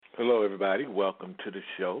Hello, everybody. Welcome to the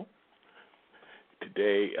show.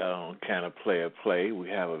 Today on Kind of Play, we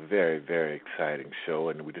have a very, very exciting show,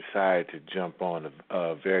 and we decided to jump on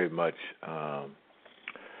a very much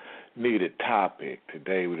needed topic.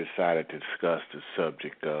 Today we decided to discuss the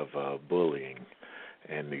subject of bullying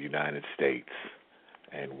in the United States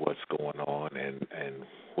and what's going on and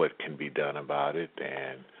what can be done about it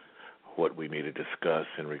and what we need to discuss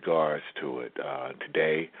in regards to it.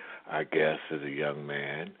 Today, our guest is a young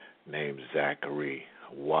man named Zachariah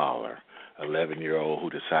Waller, 11-year-old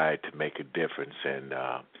who decided to make a difference and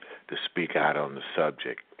to speak out on the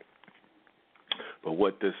subject. But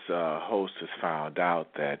what this host has found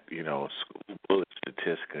out that, school bullying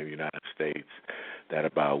statistics in the United States, that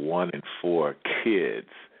about 1 in 4 kids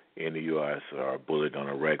in the U.S. are bullied on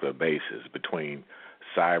a regular basis. Between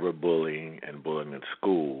cyberbullying and bullying in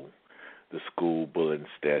school, the school bullying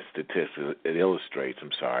statistics, it illustrates,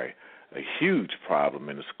 a huge problem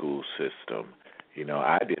in the school system.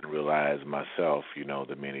 I didn't realize myself,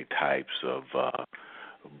 the many types of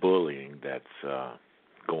bullying that's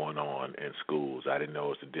going on in schools. I didn't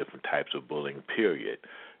know it's the different types of bullying, period.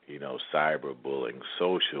 Cyberbullying,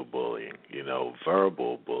 social bullying,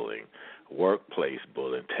 verbal bullying, workplace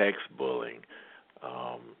bullying, text bullying,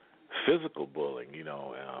 physical bullying,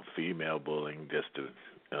 female bullying, just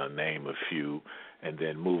to name a few, and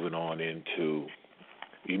then moving on into,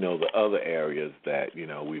 the other areas that,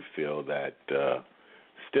 we feel that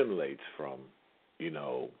stimulates from,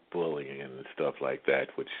 bullying and stuff like that,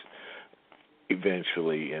 which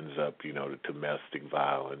eventually ends up, to domestic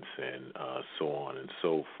violence and so on and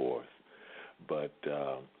so forth. But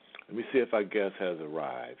let me see if our guest has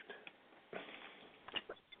arrived.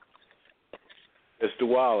 Mr.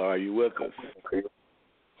 Waller, are you with us?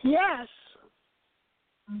 Yes.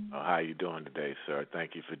 How you doing today, sir?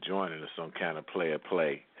 Thank you for joining us on Kind of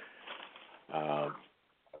Play.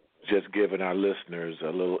 Just giving our listeners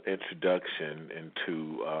a little introduction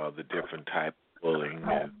into the different types of bullying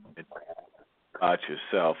and about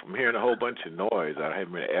yourself. I'm hearing a whole bunch of noise. I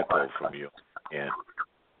haven't heard an echo from you. Yeah.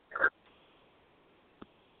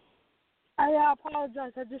 I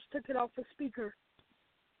apologize. I just took it off the speaker.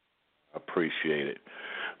 Appreciate it.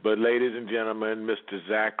 But ladies and gentlemen, Mr.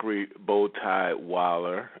 Zachariah Bowtie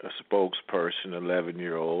Waller, a spokesperson,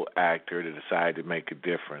 11-year-old actor that decided to make a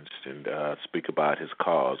difference and speak about his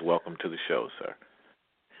cause. Welcome to the show, sir.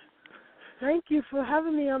 Thank you for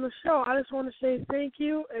having me on the show. I just want to say thank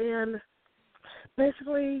you. And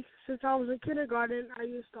basically, since I was in kindergarten, I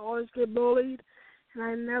used to always get bullied, and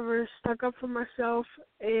I never stuck up for myself.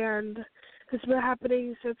 And it's been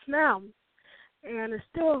happening since now, and it's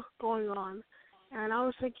still going on. And I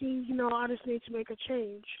was thinking, I just need to make a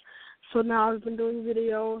change. So now I've been doing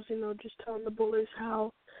videos, just telling the bullies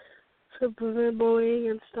how to prevent bullying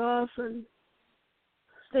and stuff and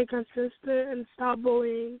stay consistent and stop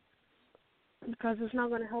bullying because it's not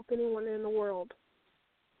going to help anyone in the world.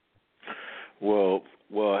 Well,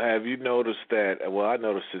 have you noticed that? Well, I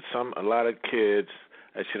noticed that a lot of kids,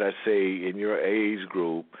 should I say, in your age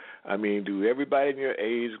group, do everybody in your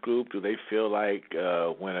age group, do they feel like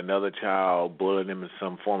when another child bullied them in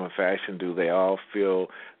some form or fashion, do they all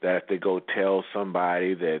feel that if they go tell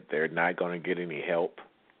somebody that they're not going to get any help?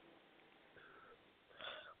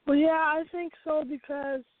 Well, yeah, I think so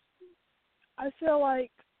because I feel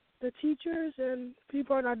like the teachers and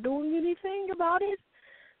people are not doing anything about it.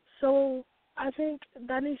 So I think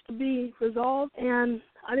that needs to be resolved, and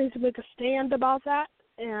I need to make a stand about that,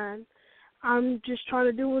 and I'm just trying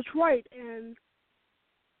to do what's right. And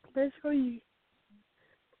basically,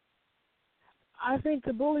 I think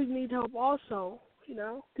the bullies need help also,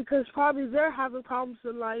 because probably they're having problems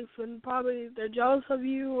in life, and probably they're jealous of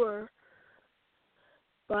you,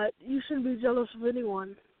 but you shouldn't be jealous of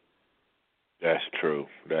anyone. That's true.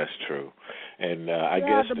 And I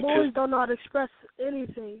guess the bullies don't know how to express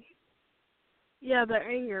anything. Yeah, their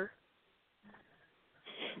anger.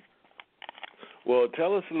 Well,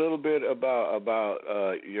 tell us a little bit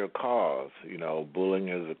about your cause. Bullying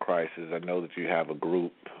is a crisis. I know that you have a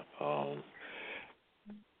group. Yeah,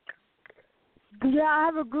 I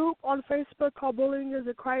have a group on Facebook called Bullying is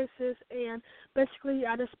a Crisis, and basically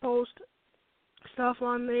I just post stuff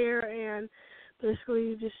on there and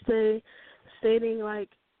basically just stating like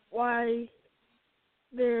why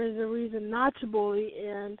there is a reason not to bully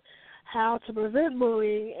and how to prevent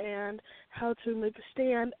bullying and how to make a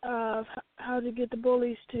stand of how to get the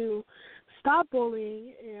bullies to stop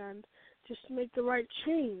bullying and just make the right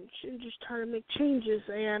change and just trying to make changes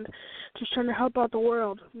and just trying to help out the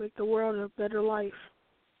world, make the world a better life.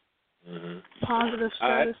 Mm-hmm. Positive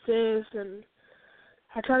statuses and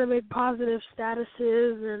I try to make positive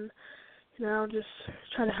statuses and, just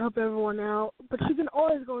try to help everyone out. But you can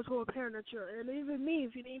always go to a parent that you're, and even me,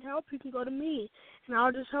 if you need help, you can go to me, and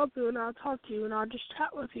I'll just help you, and I'll talk to you, and I'll just chat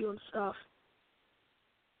with you and stuff.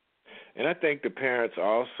 And I think the parents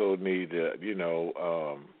also need to,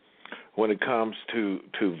 when it comes to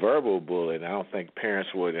verbal bullying, I don't think parents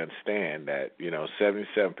would understand that,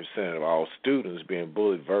 77% of all students being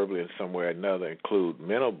bullied verbally in some way or another include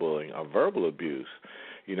mental bullying or verbal abuse.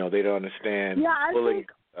 They don't understand bullying,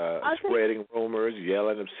 spreading rumors,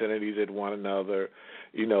 yelling obscenities at one another,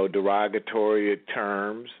 derogatory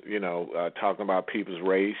terms, talking about people's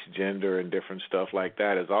race, gender, and different stuff like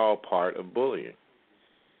that is all part of bullying.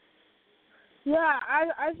 Yeah,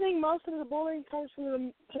 I think most of the bullying comes from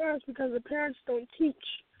the parents because the parents don't teach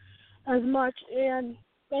as much, and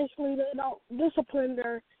basically they don't discipline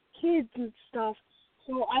their kids and stuff.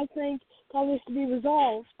 So I think that needs to be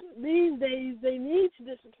resolved. These days they need to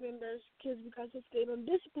discipline their kids because if they don't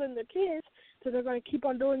discipline their kids, then they're going to keep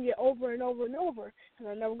on doing it over and over and over, and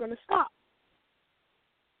they're never going to stop.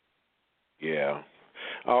 Yeah.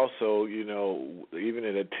 Also, even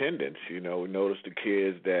in attendance, notice the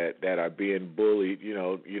kids that are being bullied,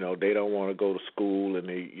 they don't want to go to school and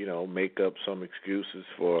they, make up some excuses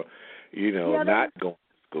for, not going to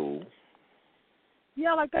school.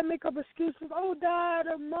 Yeah, like they make up excuses. Oh, Dad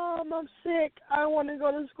or Mom, I'm sick. I don't want to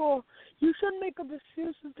go to school. You shouldn't make up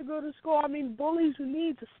excuses to go to school. I mean, bullies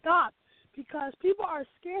need to stop because people are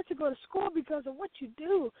scared to go to school because of what you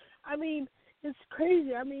do. I mean, it's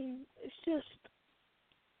crazy. I mean, it's just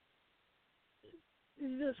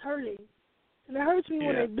hurting. And it hurts me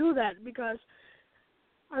when they do that because,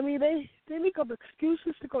 I mean, they make up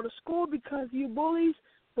excuses to go to school because you bullies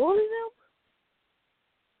bully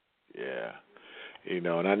them. Yeah.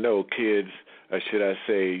 And I know kids, or should I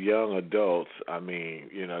say young adults, I mean,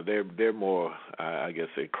 they're more, I guess,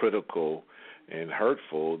 critical and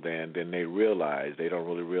hurtful than they realize. They don't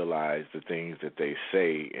really realize the things that they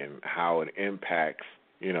say and how it impacts,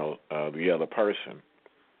 the other person.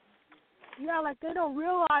 Yeah, like they don't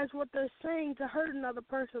realize what they're saying to hurt another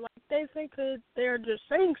person. Like they think that they're just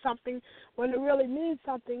saying something when it really means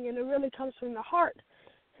something and it really comes from the heart.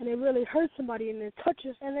 And it really hurts somebody and it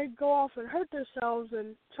touches and they go off and hurt themselves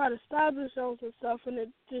and try to stab themselves and stuff, and it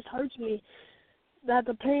just hurts me that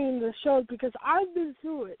the pain that shows because I've been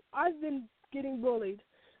through it. I've been getting bullied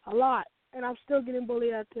a lot, and I'm still getting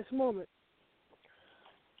bullied at this moment.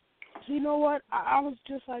 So you know what? I was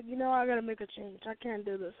just like, I got to make a change. I can't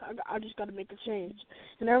do this. I just got to make a change.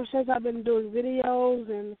 And ever since I've been doing videos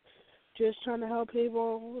and just trying to help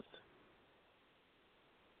people.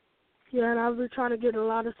 Yeah, and I've been trying to get a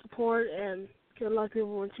lot of support and get a lot of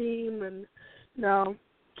people on the team. And,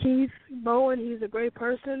 Kieth Bowen, he's a great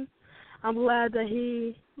person. I'm glad that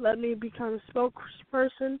he let me become a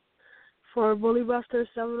spokesperson for Bully Buster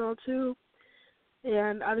 702.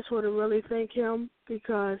 And I just want to really thank him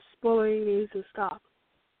because bullying needs to stop.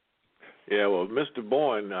 Yeah, well, Mr.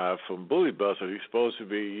 Bowen from Bully Buster, he's supposed to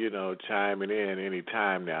be, chiming in any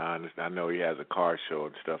time now. I know he has a car show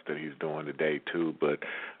and stuff that he's doing today, too. But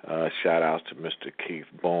shout-outs to Mr.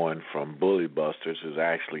 Kieth Bowen from Bully Busters, who's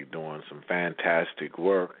actually doing some fantastic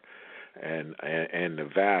work in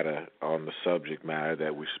Nevada on the subject matter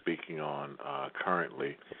that we're speaking on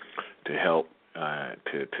currently to help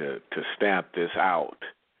to stamp this out,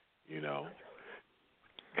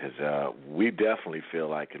 because we definitely feel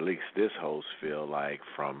like, at least this host feel like,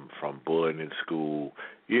 from bullying in school,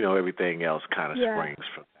 everything else kind of springs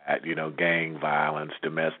from that, gang violence,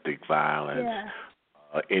 domestic violence,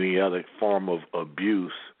 any other form of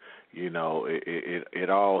abuse, it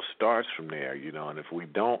all starts from there, and if we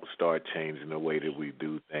don't start changing the way that we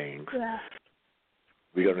do things,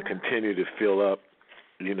 we're going to continue to fill up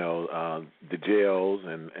the jails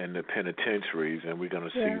and the penitentiaries, and we're going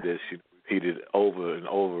to see this repeated over and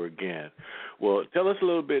over again. Well, tell us a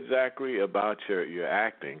little bit, Zachary, about your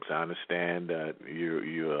acting. Cause I understand that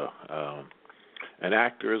you're an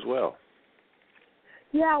actor as well.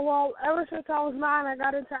 Yeah, well, ever since I was 9, I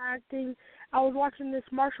got into acting. I was watching this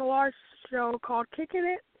martial arts show called Kicking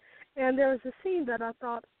It, and there was a scene that I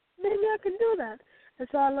thought, maybe I can do that. And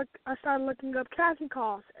so I started looking up casting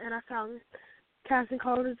calls, and I found Casting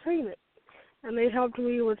Call Entertainment. And they helped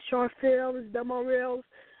me with short films, demo reels.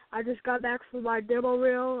 I just got back from my demo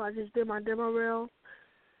reel. I just did my demo reel.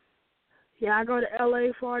 Yeah, I go to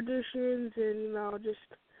L.A. for auditions and, just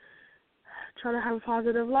try to have a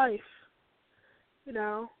positive life, And,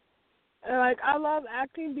 I love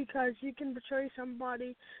acting because you can portray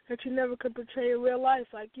somebody that you never could portray in real life.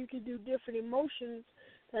 Like, you can do different emotions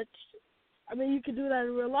you can do that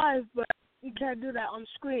in real life, but you can't do that on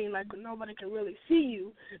screen. Like, nobody can really see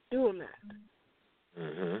you doing that.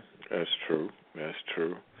 That's true. That's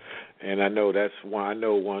true. And I know that's why I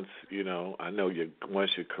know once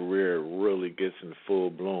once your career really gets in full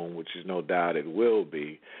bloom, which is no doubt it will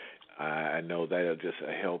be. I know that'll just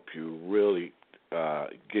help you really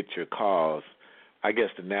get your cause, I guess,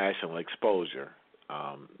 the national exposure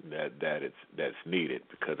that's needed,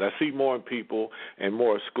 because I see more people and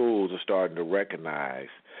more schools are starting to recognize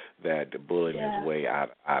that the bullying is way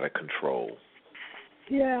out of control.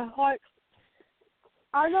 Yeah, like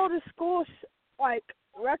I know the schools like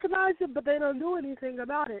recognize it, but they don't do anything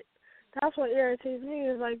about it. That's what irritates me,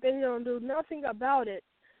 is like they don't do nothing about it,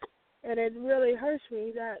 and it really hurts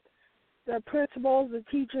me that the principals, the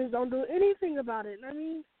teachers don't do anything about it. I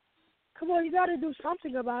mean, come on, you got to do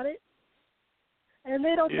something about it, and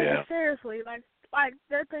they don't take it seriously. Like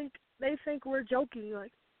they think we're joking.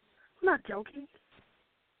 Like, I'm not joking.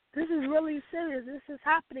 This is really serious. This is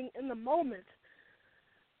happening in the moment.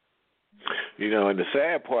 And the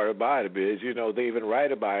sad part about it is, they even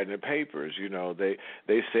write about it in the papers.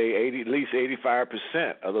 They say at least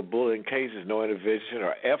 85% of the bullying cases, no intervention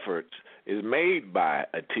or efforts is made by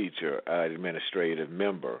a teacher, an administrative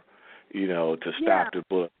member, to stop the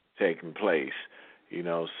bullying taking place.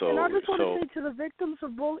 So. And I just want to say to the victims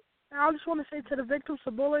of bullying. I just want to say to the victims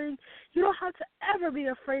of bullying, you don't have to ever be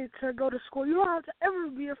afraid to go to school. You don't have to ever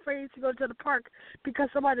be afraid to go to the park because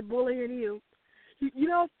somebody's bullying you.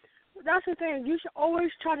 That's the thing. You should always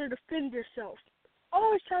try to defend yourself.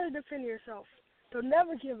 Always try to defend yourself. Don't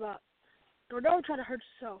never give up. Don't ever try to hurt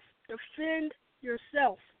yourself. Defend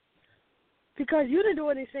yourself. Because you didn't do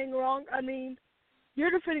anything wrong. I mean,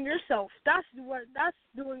 you're defending yourself. That's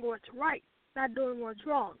doing what's right, not doing what's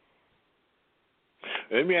wrong.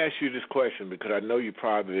 Let me ask you this question, because I know you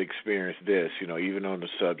probably experienced this, even on the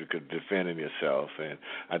subject of defending yourself. And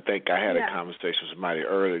I think I had a conversation with somebody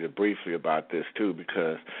earlier briefly about this, too,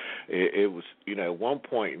 because it was, at one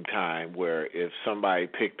point in time where if somebody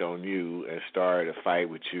picked on you and started a fight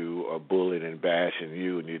with you or bullying and bashing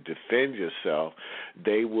you and you defend yourself,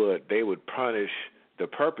 they would punish the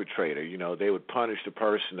perpetrator. They would punish the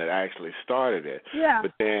person that actually started it. Yeah.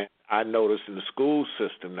 But then I noticed in the school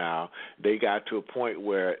system now, they got to a point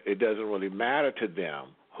where it doesn't really matter to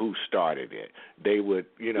them who started it. They would,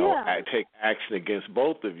 take action against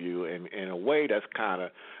both of you, and in a way that's kind of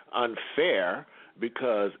unfair,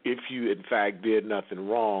 because if you, in fact, did nothing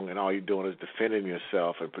wrong and all you're doing is defending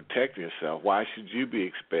yourself and protecting yourself, why should you be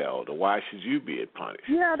expelled or why should you be punished?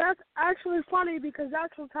 Yeah, that's actually funny, because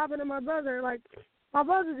that's what's happened to my brother. Like, my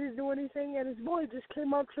brother didn't do anything, and his boy just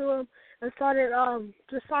came up to him and started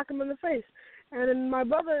just slacking him in the face. And then my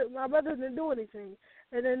brother didn't do anything.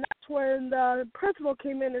 And then that's when the principal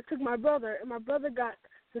came in and took my brother, and my brother got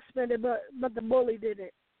suspended, but the bully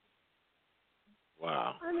didn't.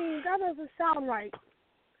 Wow. I mean, that doesn't sound right.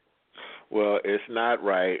 Well, it's not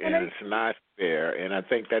right, and it's not fair, and I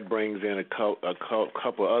think that brings in a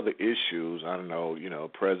couple other issues. I don't know,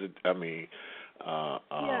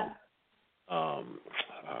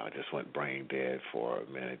 I just went brain dead for a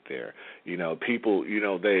minute there. People,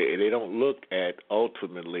 they don't look at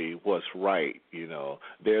ultimately what's right.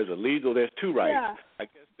 There's two rights. Yeah. I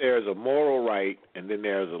guess there's a moral right, and then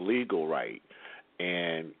there's a legal right.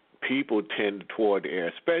 And people tend toward the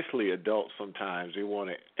err, especially adults sometimes, they want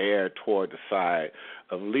to err toward the side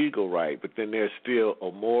of legal right, but then there's still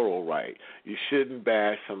a moral right. You shouldn't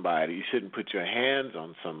bash somebody. You shouldn't put your hands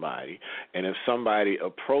on somebody. And if somebody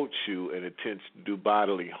approaches you and attempts to do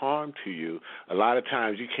bodily harm to you, a lot of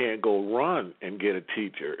times you can't go run and get a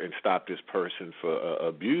teacher and stop this person for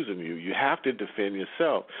abusing you. You have to defend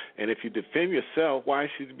yourself. And if you defend yourself, why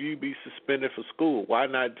should you be suspended from school? Why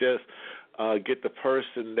not just get the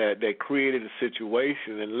person that created the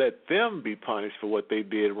situation and let them be punished for what they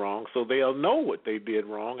did wrong, so they'll know what they did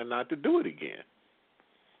wrong and not to do it again?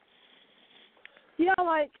 Yeah,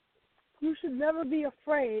 like, you should never be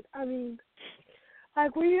afraid. I mean,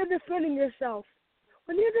 like, when you're defending yourself,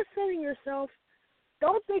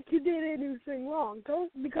 don't think you did anything wrong.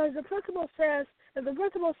 Because the principal says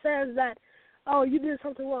that, oh, you did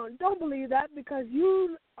something wrong. Don't believe that, because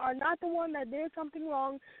you are not the one that did something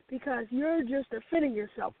wrong, because you're just defending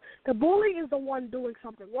yourself. The bully is the one doing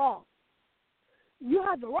something wrong. You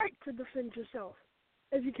have the right to defend yourself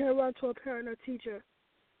if you can run to a parent or teacher.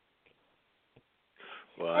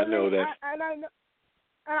 Well, I know that.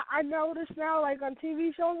 I notice now, like on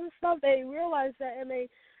TV shows and stuff, they realize that, and they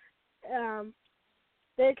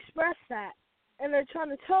express that. And they're trying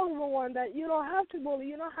to tell everyone that you don't have to bully,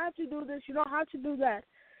 you don't have to do this, you don't have to do that.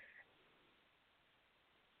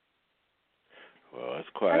 Well, that's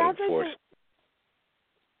quite unfortunate.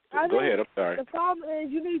 Go ahead, I'm sorry. The problem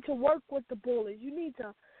is you need to work with the bullies. You need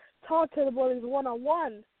to talk to the bullies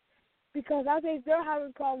one-on-one, because I think they're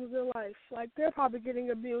having problems in life. Like, they're probably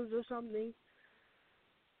getting abused or something.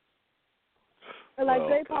 And, like,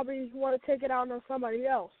 they probably want to take it out on somebody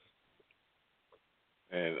else.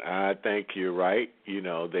 And I think you're right. You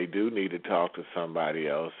know, they do need to talk to somebody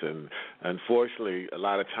else. And unfortunately, a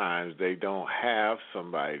lot of times they don't have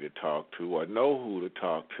somebody to talk to or know who to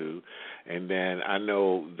talk to. And then I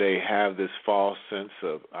know they have this false sense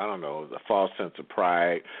of, I don't know, a false sense of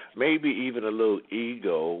pride, maybe even a little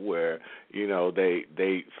ego where, you know,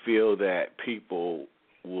 they feel that people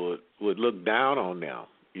would look down on them,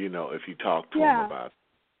 you know, if you talk to them about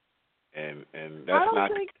it. And that's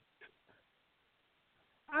not...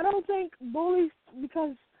 I don't think bullies,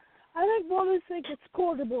 because I think bullies think it's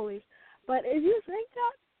cool to bully. But if you think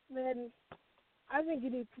that, then I think you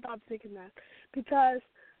need to stop thinking that. Because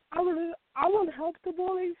I would help the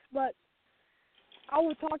bullies, but I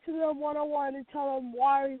would talk to them one-on-one and tell them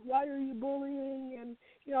why are you bullying, and,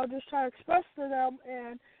 you know, just try to express to them,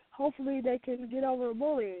 and hopefully they can get over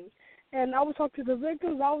bullying. And I would talk to the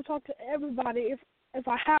victims. I would talk to everybody if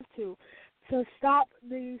I have to stop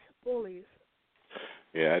these bullies.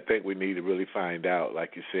 Yeah, I think we need to really find out,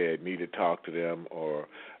 like you said, need to talk to them or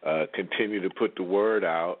continue to put the word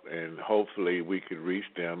out, and hopefully we could reach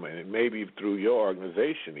them, and maybe through your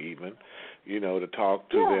organization even, you know, to talk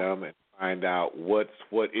to them and find out what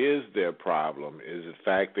is their problem. Is in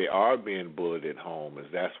fact they are being bullied at home?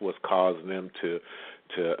 Is that's what's causing them to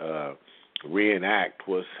reenact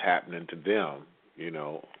what's happening to them, you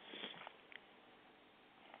know?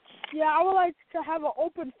 Yeah, I would like to have an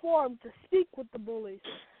open forum to speak with the bullies,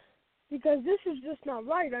 because this is just not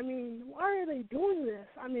right. I mean, why are they doing this?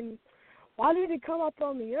 I mean, why did it come up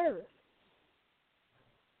on the earth?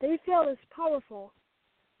 They feel it's powerful,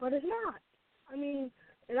 but it's not. I mean,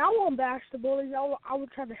 and I won't bash the bullies. I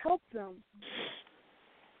would try to help them.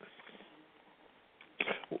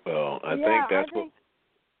 Well, I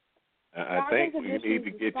think we need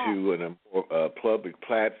to get you in a public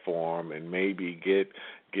platform and maybe get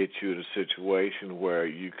you in a situation where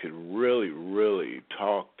you could really, really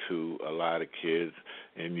talk to a lot of kids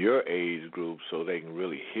in your age group so they can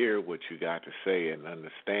really hear what you got to say and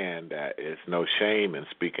understand that it's no shame in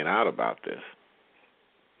speaking out about this.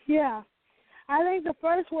 Yeah. I think the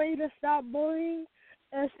first way to stop bullying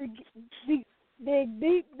is to dig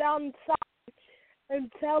deep down inside and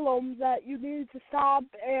tell them that you need to stop,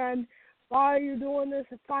 and why are you doing this,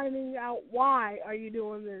 and finding out why are you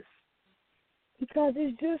doing this. Because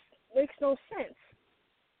it just makes no sense.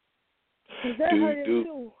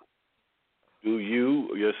 Do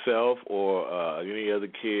you yourself or any other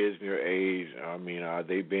kids in your age, I mean, are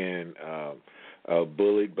they being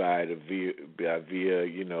bullied via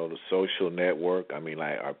you know, the social network? I mean,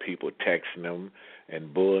 like, are people texting them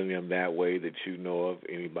and bullying them that way that you know of?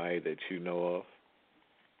 Anybody that you know of?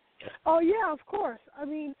 Oh yeah, of course. I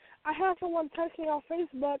mean, I had someone text me on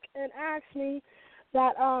Facebook and asked me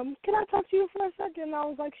that, can I talk to you for a second? And I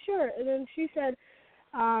was like, sure. And then she said,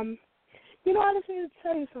 you know, I just need to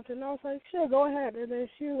tell you something. And I was like, sure, go ahead. And then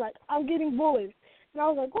she was like, I'm getting bullied. And I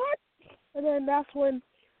was like, what? And then that's when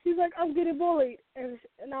she's like, I'm getting bullied. And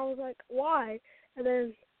I was like, why? And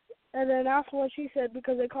then that's when she said,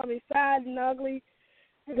 because they call me fat and ugly.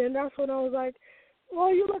 And then that's when I was like,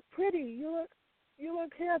 well, you look pretty. You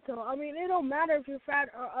look handsome. I mean, it don't matter if you're fat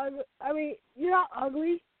or ugly. I mean, you're not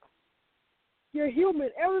ugly. You're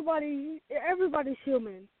human. Everybody's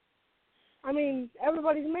human. I mean,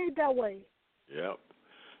 everybody's made that way. Yep.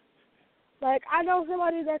 Like, I know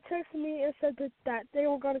somebody that texted me and said that they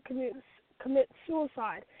were going to commit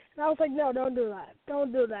suicide. And I was like, no, don't do that.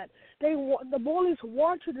 Don't do that. The bullies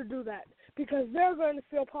want you to do that because they're going to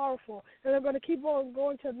feel powerful. And they're going to keep on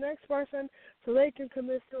going to the next person so they can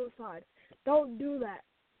commit suicide. Don't do that.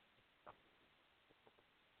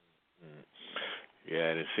 Yeah,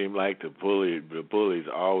 and it seemed like the bullies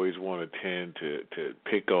always want to tend to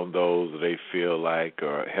pick on those they feel like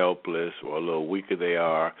are helpless or a little weaker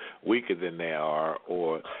than they are,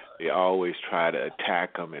 or they always try to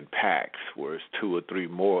attack them in packs where it's 2 or 3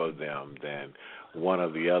 more of them than one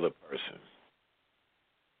of the other person.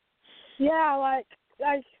 Yeah, like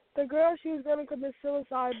the girl, she was going to commit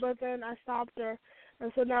suicide, but then I stopped her,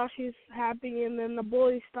 and so now she's happy, and then the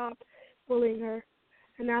bully stopped bullying her,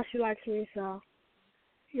 and now she likes me, so...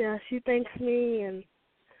 Yeah, she thanks me, and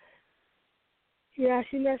yeah,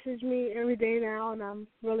 she messages me every day now, and I'm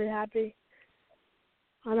really happy.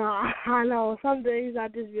 I know. Some days I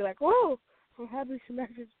just be like, whoa, I'm happy she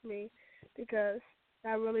messaged me, because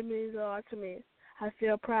that really means a lot to me. I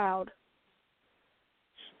feel proud.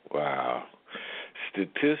 Wow.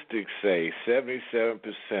 statistics say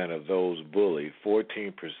 77% of those bullied,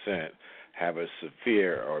 14% have a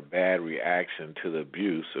severe or bad reaction to the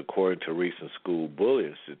abuse, according to recent school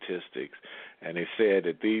bullying statistics. And they said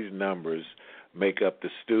that these numbers make up the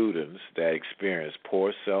students that experience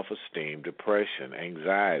poor self-esteem, depression,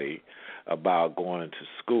 anxiety about going to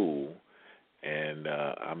school. And,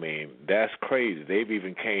 that's crazy. They've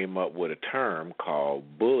even came up with a term called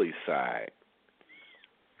bullycide.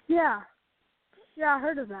 Yeah, I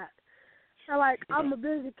heard of that. And, I'm a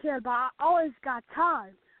busy kid, but I always got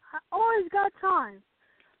time. I always got time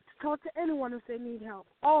to talk to anyone if they need help.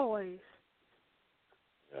 Always.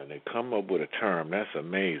 And they come up with a term that's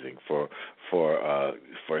amazing for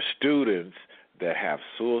students that have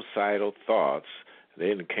suicidal thoughts.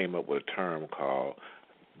 They came up with a term called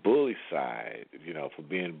bullycide, for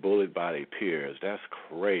being bullied by their peers. That's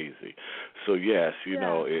crazy. So yes,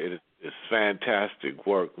 it's fantastic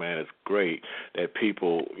work, man. It's great that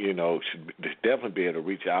people, should definitely be able to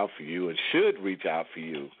reach out for you and should reach out for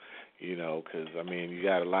you, because you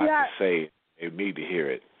got a lot to say. They need to hear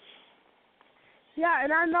it. Yeah,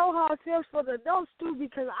 and I know how it feels for the adults too,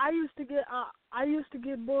 because I used to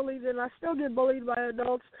get bullied, and I still get bullied by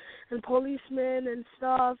adults and policemen and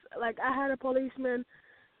stuff. Like I had a policeman.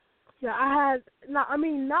 Yeah,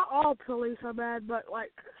 not all police are bad, but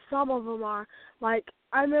some of them are. Like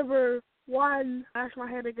I remember one bashed my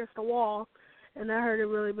head against the wall, and that hurt it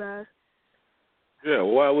really bad. Yeah,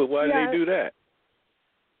 why did they do that?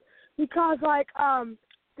 Because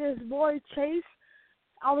this boy Chase,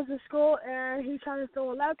 I was in school and he tried to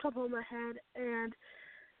throw a laptop on my head,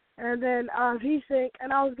 and then he think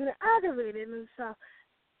and I was gonna aggravate it and stuff,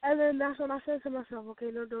 and then that's when I said to myself, okay,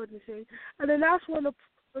 don't do anything, and then that's when the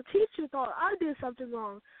teacher thought I did something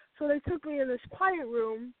wrong, so they took me in this quiet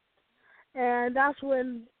room, and that's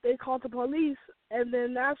when they called the police, and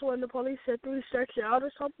then that's when the police said 3 stretch you out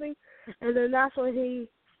or something, and then that's when he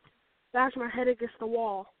bashed my head against the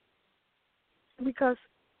wall because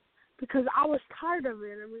I was tired of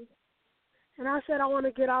it. And I said I want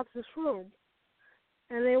to get out of this room,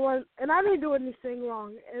 and I didn't do anything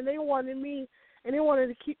wrong, and they wanted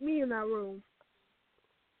to keep me in that room.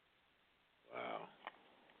 Wow.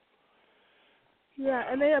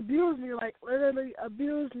 Yeah, and they abused me, literally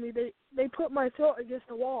abused me. They put my throat against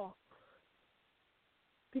the wall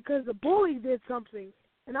because the bully did something,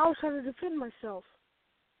 and I was trying to defend myself.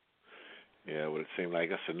 Yeah, well, it seemed like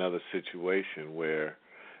that's another situation where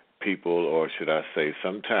people, or should I say,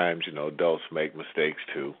 sometimes, adults make mistakes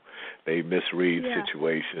too. They misread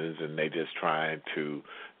situations, and they just trying to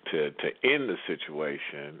end the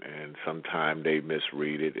situation, and sometimes they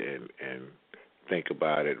misread it and think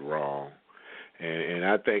about it wrong. And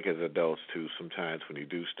I think as adults too, sometimes when you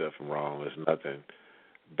do stuff wrong, there's nothing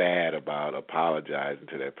bad about apologizing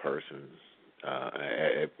to that person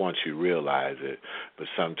once you realize it. But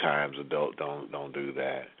sometimes adults don't do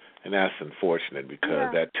that. And that's unfortunate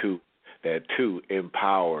because that too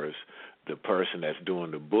empowers the person that's doing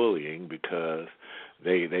the bullying because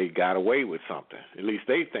they got away with something. At least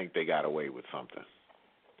they think they got away with something.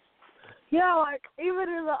 Yeah, even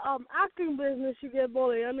in the acting business, you get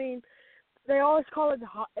bullied. They always call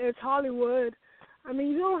it's Hollywood.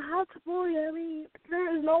 You don't have to bully.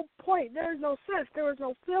 There is no point. There is no sense. There is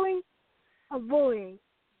no feeling of bullying.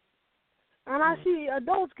 And I see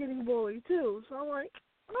adults getting bullied too. So I'm like,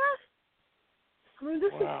 what?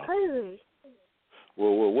 This is crazy.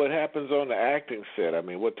 Well, what happens on the acting set?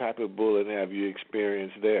 What type of bullying have you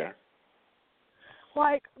experienced there?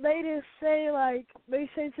 They just say, they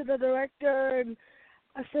say to the director and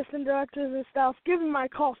assistant directors and stuff, give me my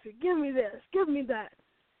coffee, give me this, give me that.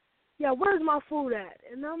 Yeah, where's my food at?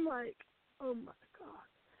 And I'm like, oh my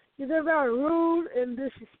God. They're very rude and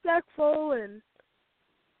disrespectful, and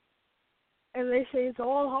they say it's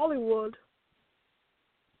all Hollywood.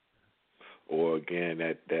 Or again,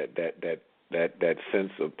 that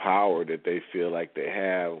sense of power that they feel like they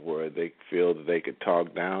have, where they feel that they could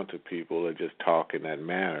talk down to people or just talk in that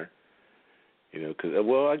manner. Because,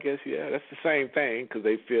 I guess, that's the same thing, because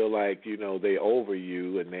they feel like, they over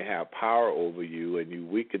you and they have power over you and you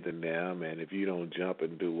weaker than them, and if you don't jump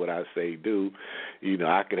and do what I say do,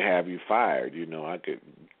 I could have you fired, I could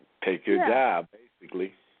take your job,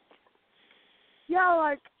 basically.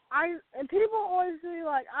 Yeah, and people always say,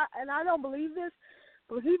 and I don't believe this,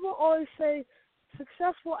 but people always say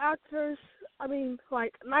successful actors,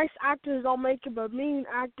 nice actors don't make it, but mean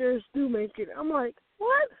actors do make it. I'm like,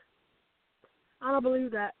 what? I don't believe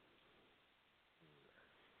that.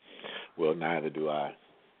 Well, neither do I.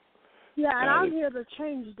 Yeah, and I'm here to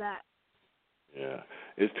change that. Yeah,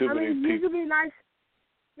 it's too many people. You could be nice.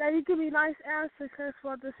 Yeah, you could be nice and successful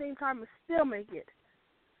at the same time and still make it.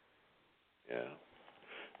 Yeah.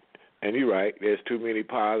 And you're right. There's too many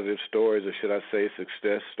positive stories, or should I say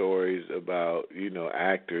success stories about,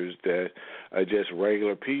 actors that are just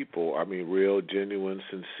regular people. I mean, real, genuine,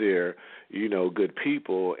 sincere, good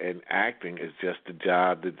people. And acting is just a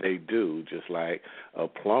job that they do, just like a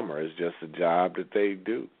plumber is just a job that they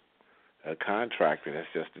do. A contractor, that's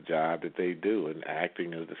just a job that they do, and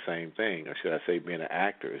acting is the same thing. Or should I say being an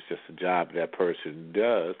actor is just a job that person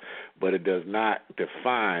does, but it does not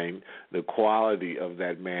define the quality of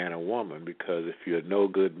that man or woman, because if you're a no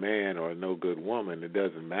good man or a no good woman, it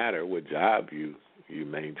doesn't matter what job you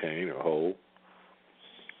maintain or hold.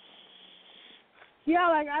 Yeah,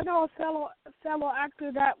 like I know a fellow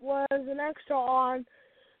actor that was an extra on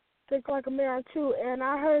Think Like a Man too, and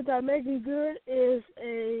I heard that Megan Good is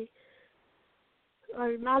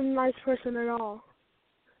not a nice person at all.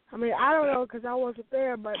 I mean, I don't know because I wasn't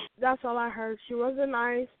there, but that's all I heard. She wasn't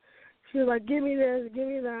nice. She was like, give me this, give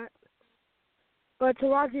me that. But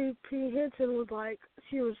Taraji P. Henson was like,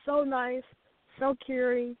 she was so nice, so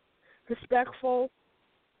caring, respectful.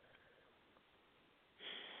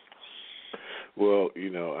 Well,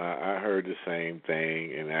 I heard the same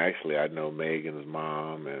thing, and actually I know Megan's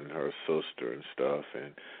mom and her sister and stuff,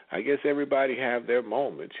 and I guess everybody have their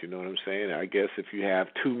moments, you know what I'm saying? I guess if you have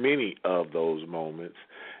too many of those moments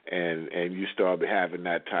and you start having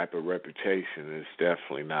that type of reputation, it's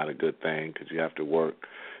definitely not a good thing, because you have to work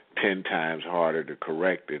 10 times harder to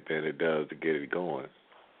correct it than it does to get it going.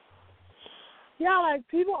 Yeah, like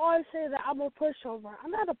people always say that I'm a pushover. I'm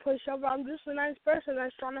not a pushover. I'm just a nice person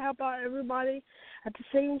that's trying to help out everybody at the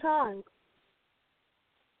same time.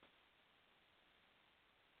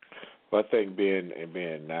 Well, I think being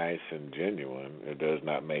nice and genuine, it does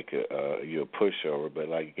not make you a pushover. But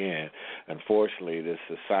like again, unfortunately, the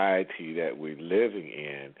society that we're living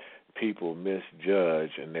in, people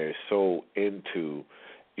misjudge, and they're so into,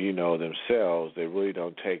 themselves, they really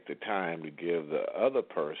don't take the time to give the other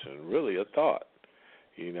person really a thought.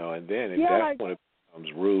 And then that's when it becomes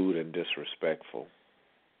rude and disrespectful.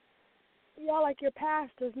 Yeah, like your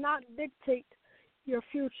past does not dictate your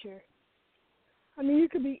future. I mean, you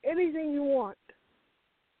can be anything you want.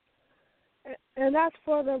 And that's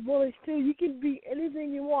for the bullies, too. You can be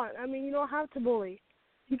anything you want. I mean, you don't have to bully.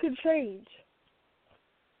 You can change.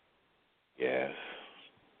 Yes.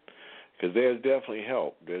 Because there's definitely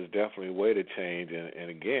help. There's definitely a way to change.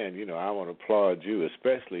 And again, I want to applaud you,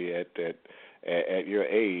 especially at your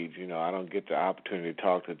age. I don't get the opportunity to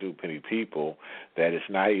talk to too many people that it's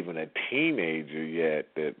not even a teenager yet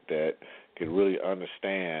that can really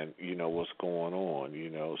understand, what's going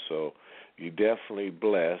on, So you're definitely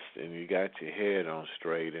blessed, and you got your head on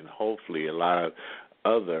straight, and hopefully a lot of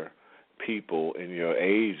other people in your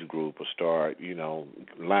age group will start,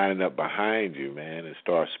 lining up behind you, man, and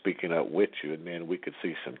start speaking up with you, and then we could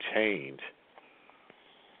see some change.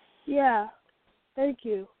 Yeah. Thank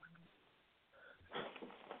you.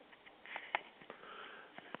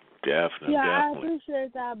 Definitely. Yeah, I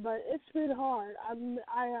appreciate that, but it's been hard.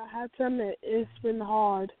 I have to admit, it's been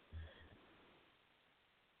hard.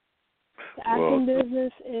 The acting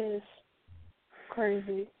business is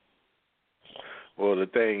crazy. Well, the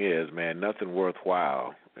thing is, man, nothing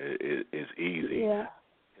worthwhile is easy. Yeah.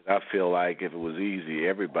 I feel like if it was easy,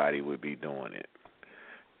 everybody would be doing it.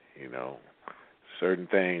 Certain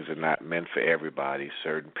things are not meant for everybody.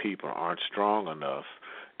 Certain people aren't strong enough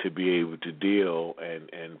to be able to deal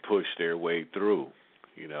and push their way through.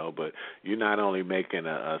 But you're not only making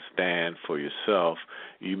a stand for yourself,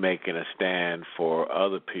 you're making a stand for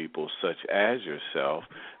other people, such as yourself,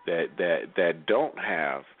 that don't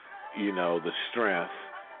have, the strength,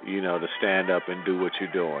 to stand up and do what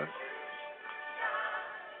you're doing.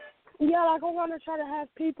 Yeah, like I want to try to have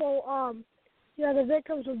people, the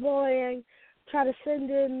victims of bullying, try to send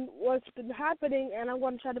in what's been happening, and I'm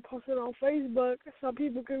going to try to post it on Facebook so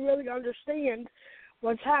people can really understand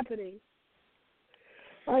what's happening.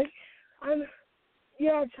 Like, I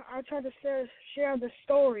try to share the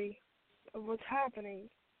story of what's happening.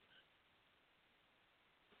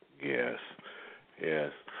 Yes.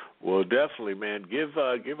 Well, definitely, man. Give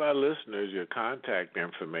our listeners your contact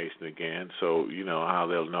information again, so how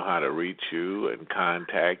they'll know how to reach you and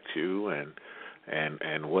contact you and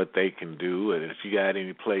what they can do. And if you got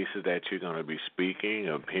any places that you're going to be speaking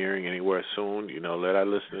or appearing anywhere soon, let our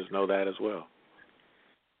listeners know that as well.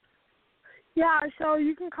 Yeah, so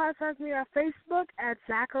you can contact me on Facebook at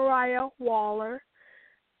Zachariah Waller,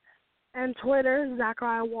 and Twitter,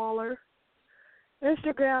 Zachariah Waller,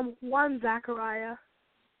 Instagram, @1Zachariah.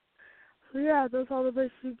 So yeah, those are the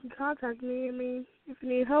places you can contact me. I mean, if you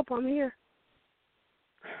need help, I'm here.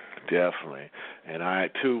 Definitely. And I,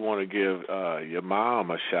 too, want to give your mom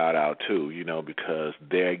a shout-out, too, because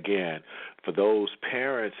there again, for those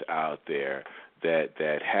parents out there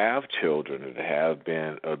that have children that have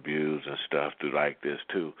been abused and stuff through like this,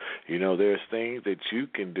 too, there's things that you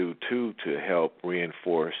can do, too, to help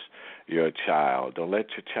reinforce your child. Don't let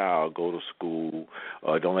your child go to school,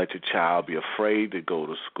 or don't let your child be afraid to go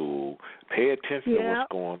to school. Pay attention to what's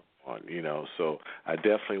going on. So I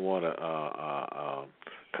definitely want to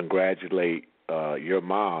congratulate your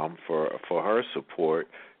mom for her support.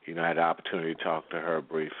 I had the opportunity to talk to her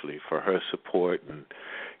briefly for her support and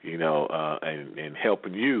and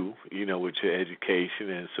helping you, with your education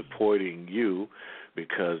and supporting you,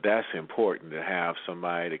 because that's important to have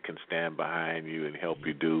somebody that can stand behind you and help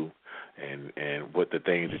you do and what the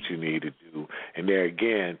things that you need to do. And there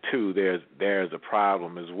again, too, there's a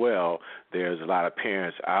problem as well. There's a lot of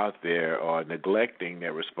parents out there are neglecting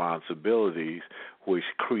their responsibilities, which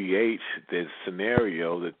creates this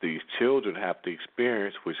scenario that these children have to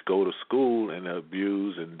experience, which go to school and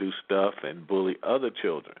abuse and do stuff and bully other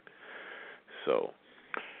children. So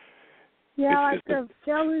it's a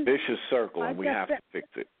vicious circle, and we have to fix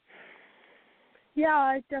it. Yeah,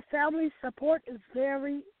 like the family support is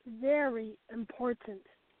very, very important.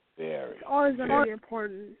 Very. It's always very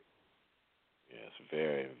important. Yes,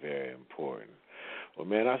 very, very important. Well,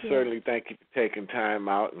 man, I certainly thank you for taking time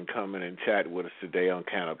out and coming and chatting with us today on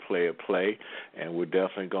Kind of Play, and we're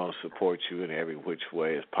definitely going to support you in every which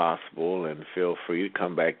way as possible, and feel free to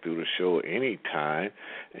come back through the show any time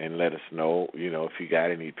and let us know, if you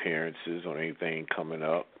got any appearances or anything coming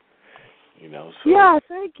up. So. Yeah,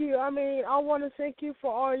 thank you. I want to thank you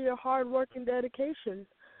for all your hard work and dedication.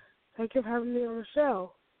 Thank you for having me on the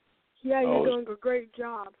show. Yeah, you're doing a great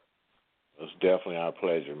job. It's definitely our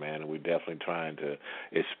pleasure, man, and we're definitely trying to,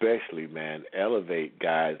 especially, man, elevate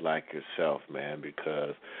guys like yourself, man,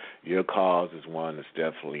 because your cause is one that's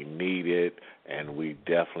definitely needed, and we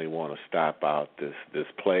definitely want to stop out this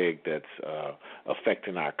plague that's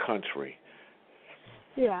affecting our country.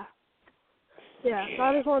 Yeah. Yeah, so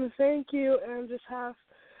I just want to thank you and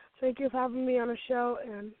thank you for having me on the show,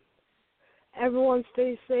 and everyone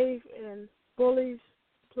stay safe, and bullies,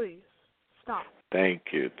 please, stop.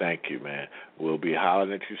 Thank you, man. We'll be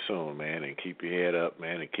hollering at you soon, man, and keep your head up,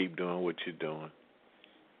 man, and keep doing what you're doing.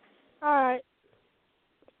 All right.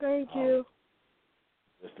 Thank you.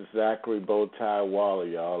 Mr. Zachariah Bowtie Waller,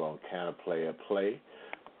 y'all, on Kind of Play.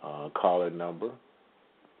 Caller number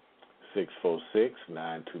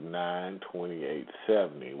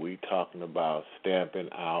 646-929-2870. We talking about stamping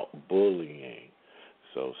out bullying.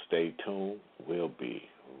 So stay tuned. We'll be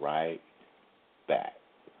right back.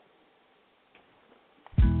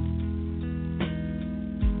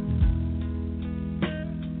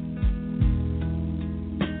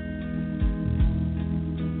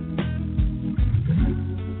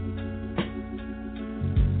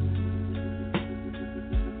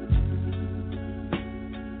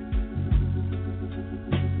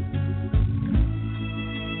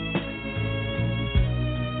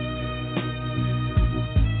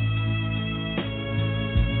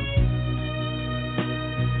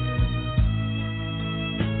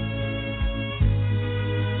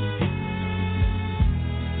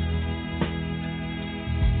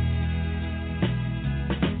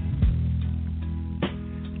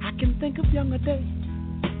 Think of younger days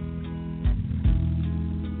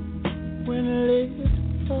when I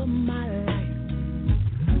lived for my life.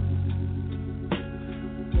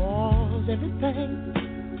 Was everything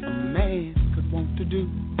a man could want to do.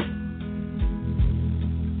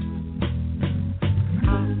 I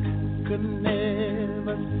could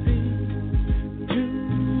never see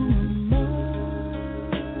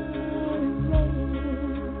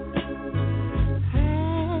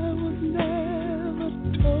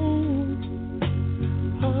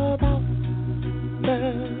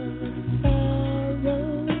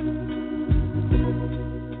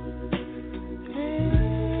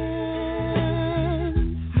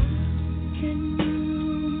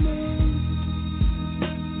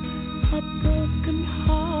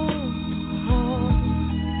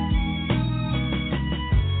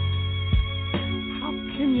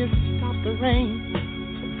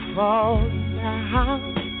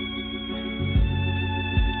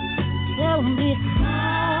Tell me,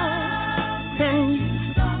 how can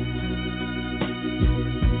you stop?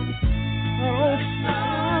 Oh,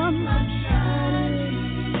 sun shining.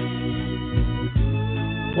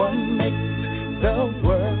 What makes the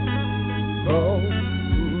world go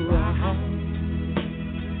round?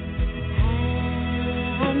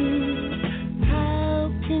 And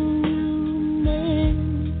how can you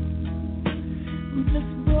mend this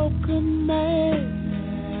broken man?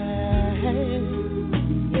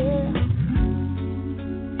 yeah.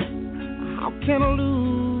 How can a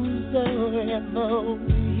loser ever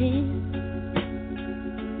win?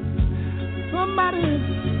 Somebody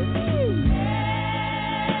please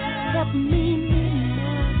help me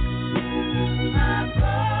my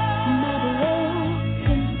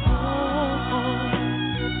broken heart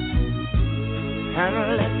and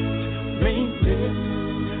let me live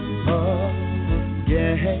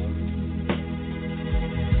again.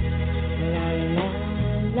 La la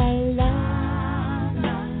la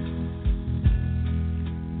la.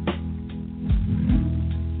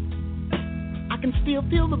 I can still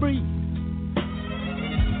feel the breeze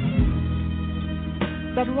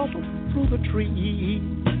that rustled through the trees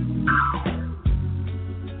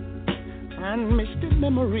and misty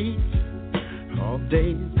memories of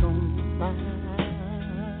days gone by.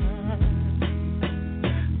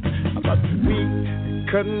 But we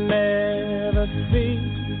could never see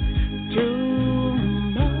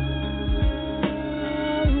tomorrow.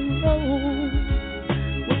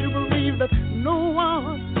 Would you believe that no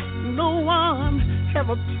one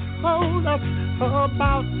ever told us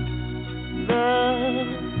about the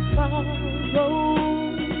sorrow?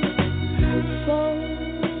 So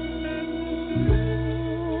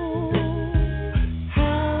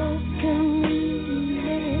how can we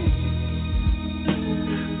make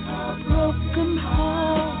a broken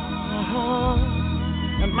heart?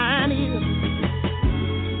 And mine is.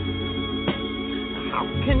 How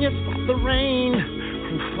can you stop the rain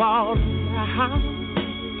from falling down?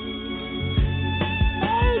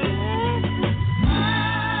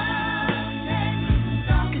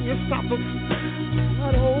 Stop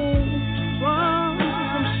that old sun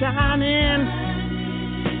from shining.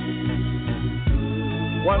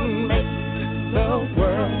 What makes the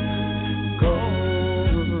world go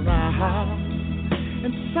round?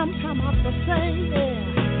 And sometimes I have to say,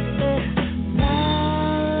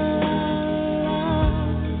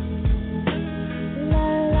 la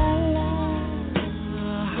la la la,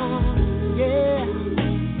 yeah.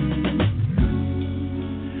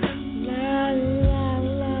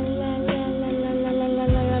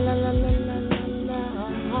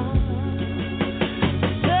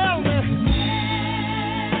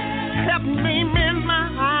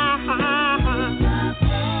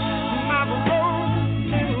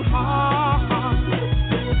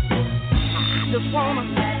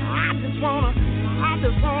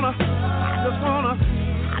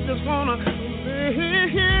 I just wanna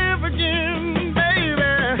live again, baby.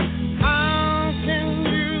 How can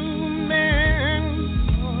you mend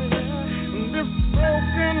this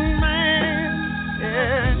broken man?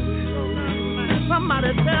 Yeah.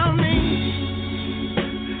 Somebody tell me,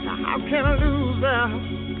 how can a loser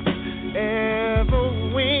ever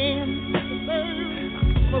win?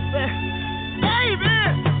 Baby,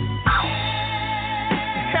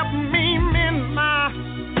 help me mend my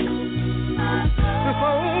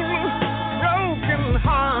whole broken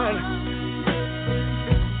heart.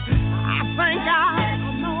 I thank God.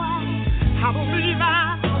 I believe I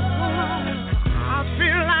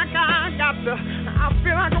feel like I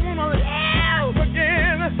feel like I wanna live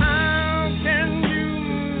again. How can you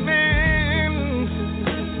mend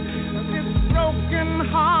this broken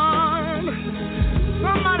heart?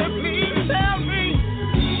 Somebody please tell me.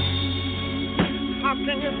 How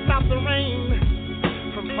can you stop the rain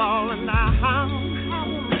from falling down?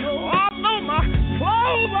 Although my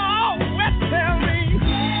clothes are all wet, tell me,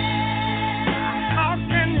 how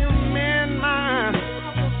can you mend my,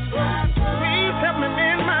 please help me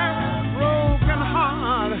mend my broken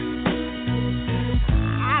heart.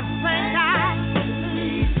 I think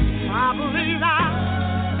I believe I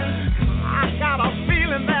got a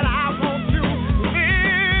feeling that I want to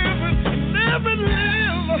live and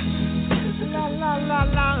live. La la la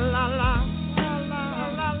la la la.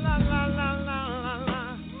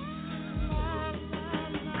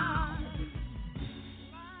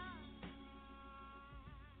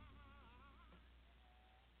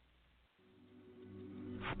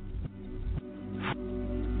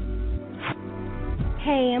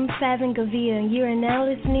 Hey, I'm Savin Gavia, and you are now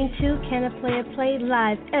listening to Can I Play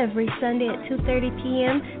live every Sunday at 2:30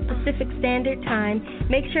 p.m. Pacific Standard Time.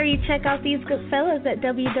 Make sure you check out these good fellas at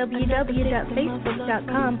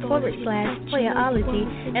www.facebook.com/Playology,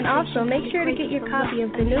 and also make sure to get your copy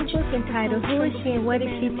of the new book entitled Who Is She and What Is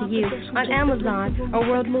She to You on Amazon or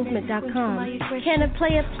worldmovement.com. Can I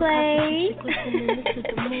play?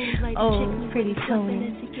 Oh, pretty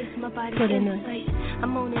Tony. Put in a...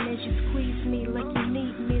 I'm on it as you squeeze me like you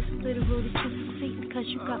need me. It's literal that you succeed because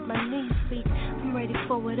you got my knees weak. I'm ready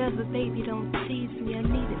for whatever, baby, don't tease me. I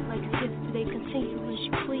need it like this today, continue as you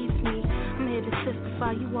please me. I'm here to sister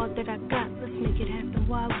satisfy you all that I got. Let's make it happen.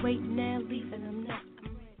 Why wait now? Leaving, I'm not.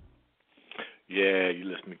 I'm ready. Yeah, you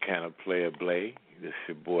listen to Kind of Playa Blay. This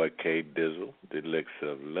your boy Kdizzle, the elixir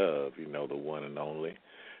of love. You know, the one and only.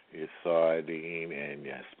 Your sardine and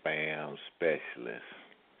your spam specialist.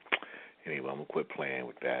 Anyway, I'm going to quit playing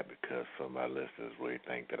with that because some of my listeners really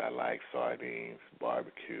think that I like sardines,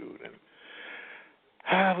 barbecued, and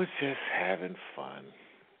I was just having fun.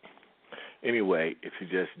 Anyway, if you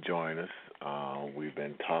just join us, we've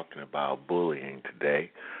been talking about bullying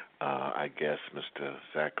today. I guess Mr.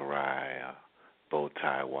 Zachariah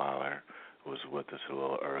Bowtie Waller was with us a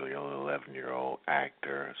little earlier, an 11-year-old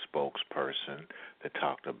actor, spokesperson that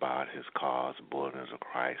talked about his cause, bullying as a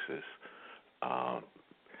crisis.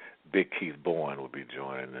 Big Kieth Bowen will be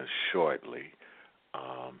joining us shortly,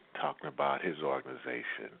 talking about his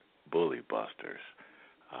organization, Bully Busters,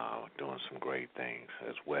 doing some great things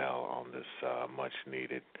as well on this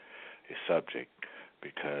much-needed subject,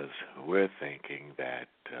 because we're thinking that,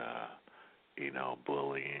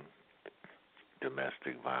 bullying,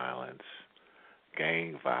 domestic violence,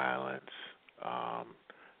 gang violence,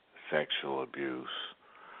 sexual abuse,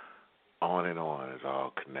 on and on is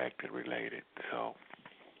all connected, related. So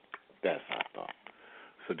that's our thought.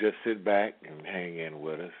 So just sit back and hang in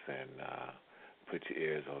with us and put your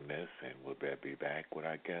ears on this, and we'll be back with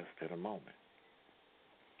our guest in a moment.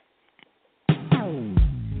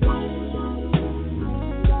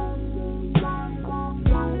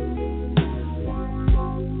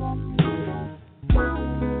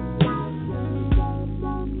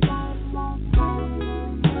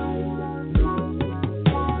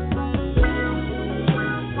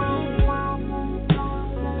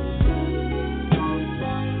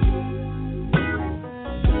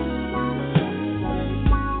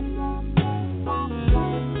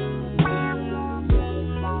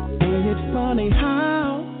 Funny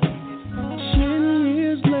how 10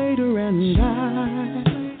 years later and I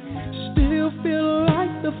still feel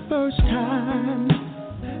like the first time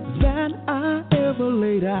that I ever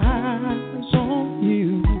laid eyes on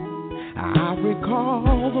you. I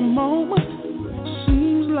recall the moment,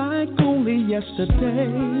 seems like only yesterday.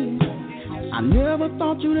 I never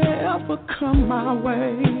thought you'd ever come my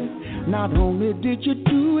way. Not only did you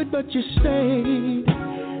do it, but you stayed.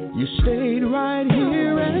 You stayed right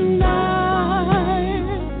here, and I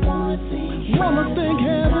wanna thank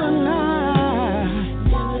heaven I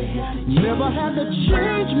never had to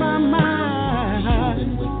change my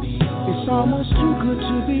mind. It's almost too good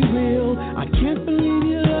to be real. I can't believe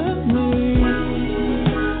you love me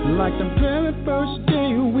like the very first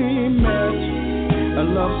day we met. A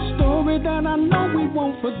love story that I know we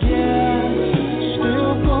won't forget.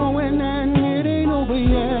 Still going and it ain't over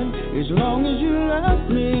yet. As long as you love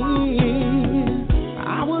me.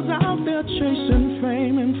 I was out there chasing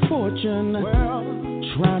fame and fortune,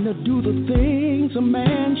 trying to do the things a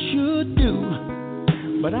man should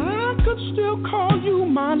do. But I could still call you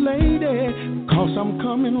my lady, 'cause I'm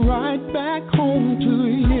coming right back home to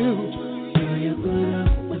you.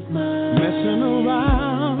 Messing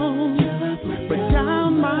around, but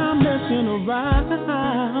down my messing around.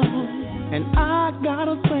 And I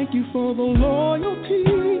gotta thank you for the loyalty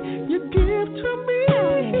you give to me.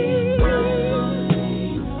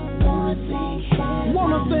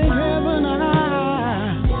 Wanna thank heaven I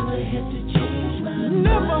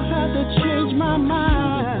never had to change my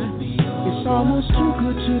mind. It's almost too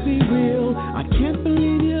good to be real. I can't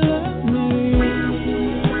believe you love me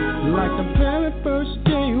like the very first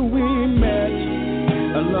day we met.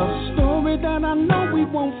 A love story that I know we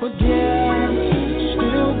won't forget.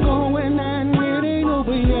 Still going and it ain't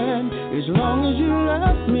over yet. As long as you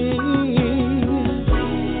love me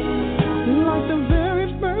like the very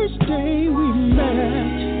first day we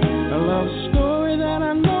met. A love story that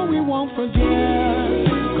I know we won't forget.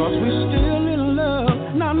 'Cause we still in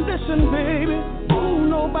love. Now listen, baby. Ooh,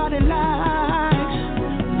 nobody likes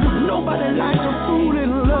a fool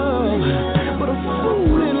in love. But a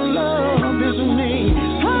fool in love is me.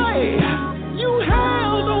 Hey, you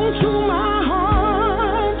held on to my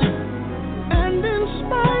heart, and in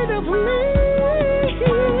spite of me,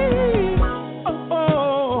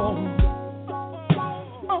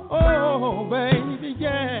 oh, baby,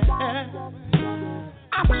 yeah.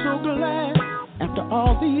 I'm so glad after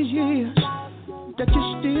all these years that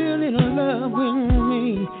you're still in love with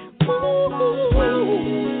me. Ooh,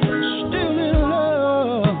 still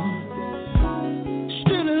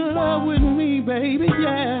in love with me, baby,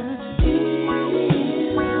 yeah.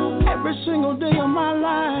 Every single day of my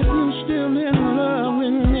life, you're still in love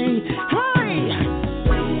with me. Hey,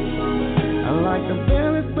 like the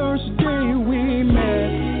very first day we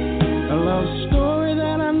met. A love story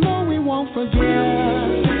that I know we won't forget.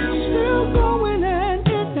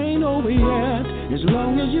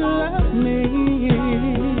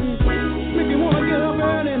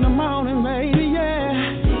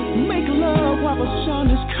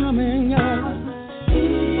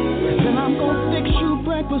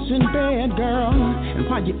 breakfast in bed, girl. And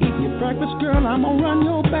while you eat your breakfast, girl, I'm gonna run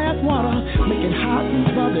your bath water. Make it hot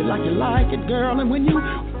and bubbly like you like it, girl. And when you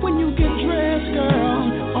get dressed,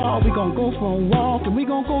 girl, oh, we gonna go for a walk and we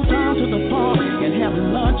gonna go down to the park and have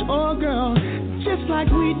lunch, oh, girl, just like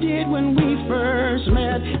we did when we first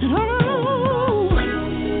met. Oh,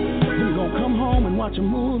 then we gonna come home and watch a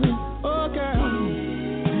movie, oh, girl.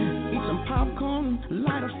 Eat some popcorn,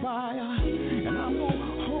 light a fire, and I'm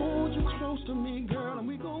gonna hold you close to me, girl, and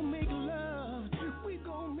we gonna make love. We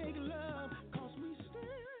gonna make love, 'cause we still.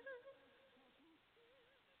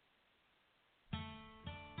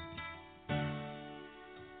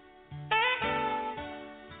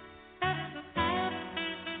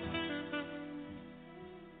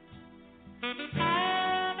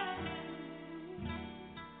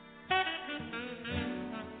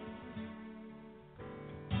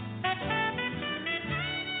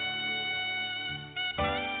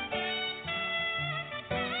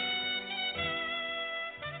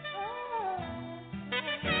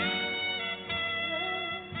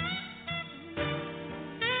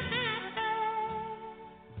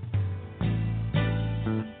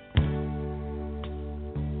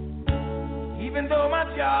 Even though my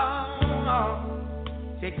job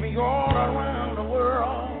takes me all around the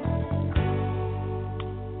world,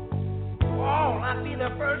 oh, I'll be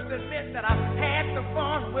the first to admit that I've had some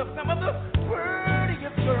fun with some of the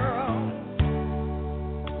prettiest girls.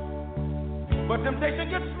 But temptation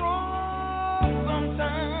gets strong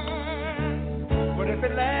sometimes, but if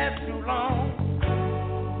it lasts too long,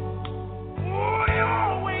 oh, you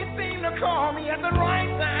always seem to call me at the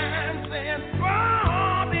right time, saying,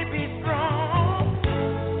 oh, baby, strong.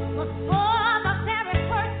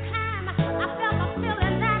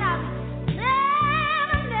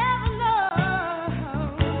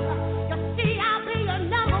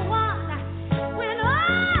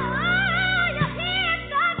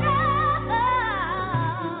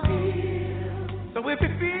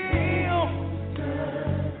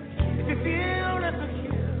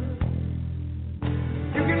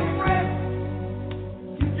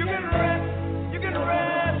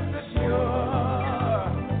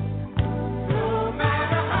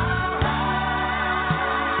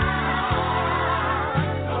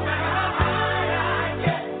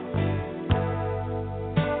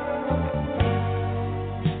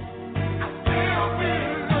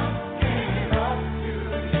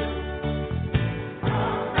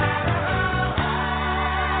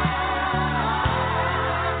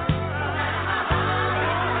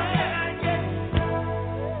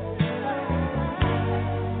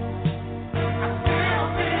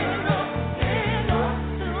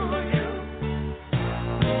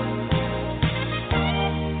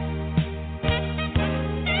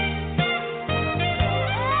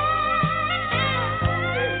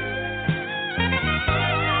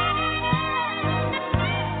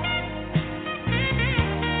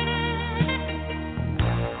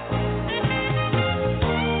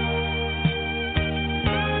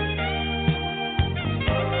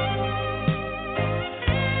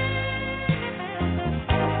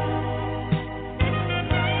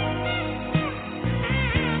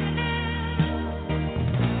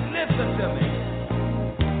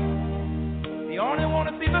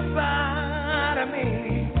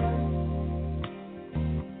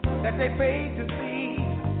 They paid to see,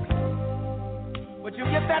 but you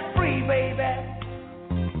get that free, baby.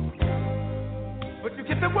 But you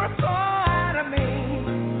get the worst part of me.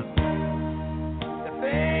 The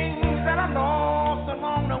things that I lost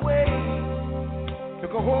along the way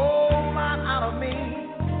took a whole lot out of me.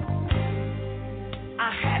 I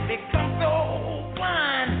had become so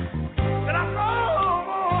blind that I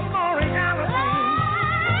saw more reality.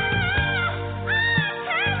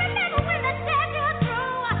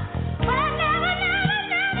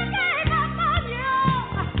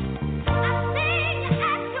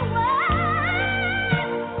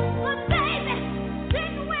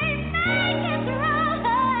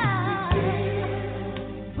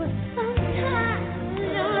 Sometimes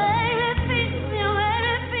you let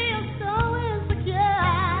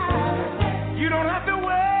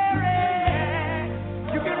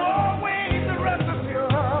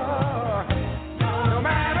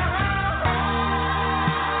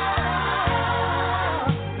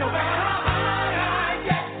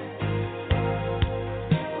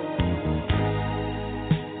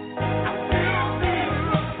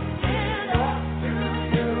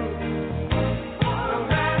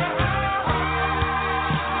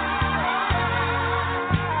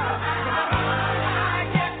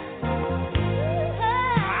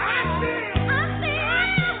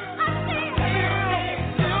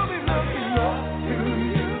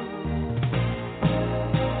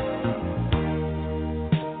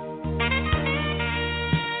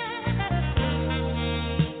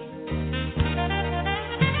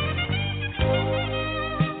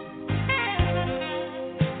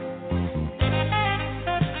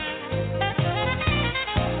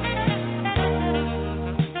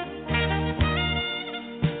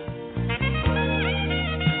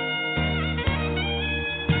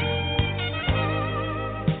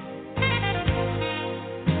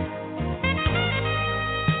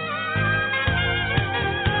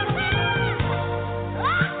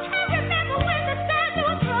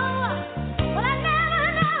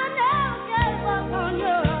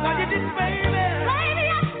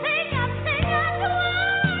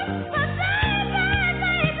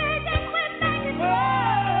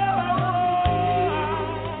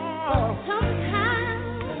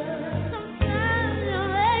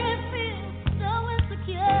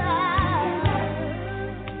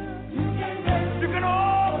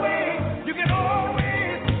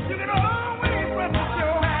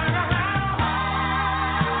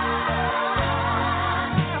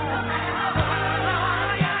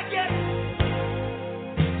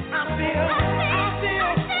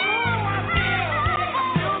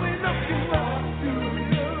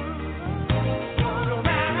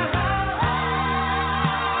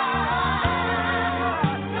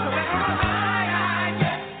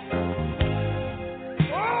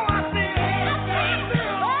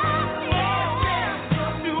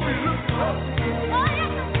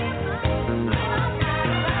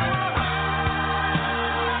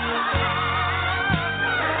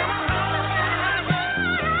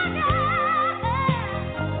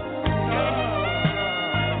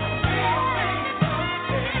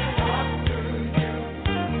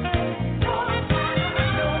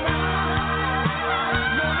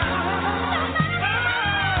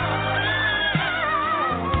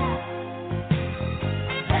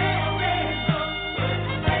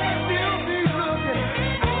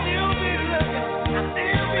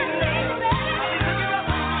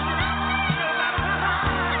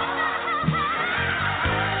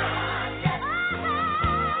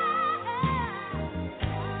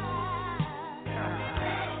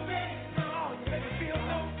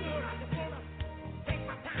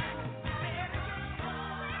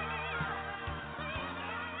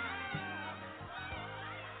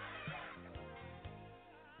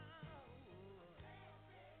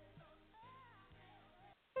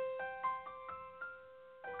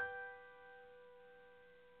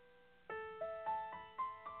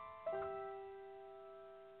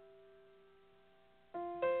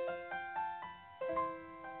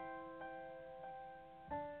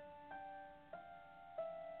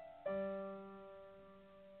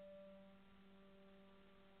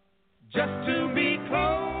just to be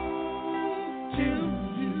close to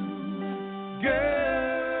you, girl.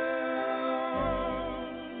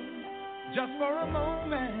 Just for a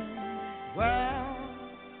moment, well,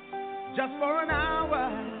 just for an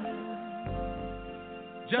hour,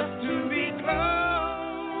 just to be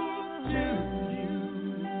close to you,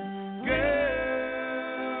 girl.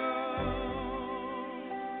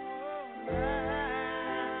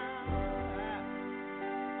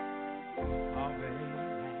 Oh, baby.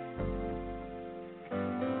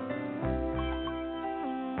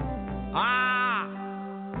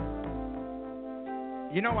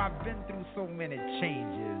 You know, I've been through so many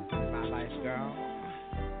changes in my life, girl.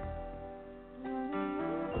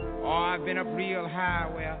 Oh, I've been up real high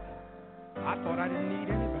where I thought I didn't need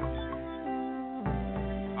anybody.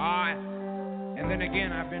 And then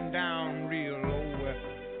again, I've been down real low where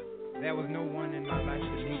there was no one in my life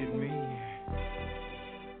that needed me.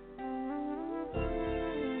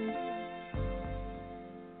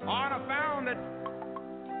 And I found that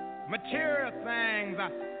material things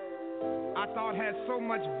I thought had so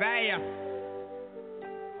much value.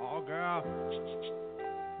 Oh, girl,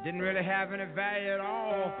 didn't really have any value at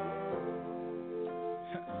all.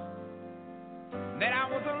 That I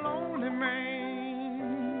was a lonely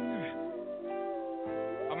man,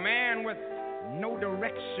 a man with no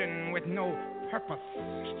direction, with no purpose,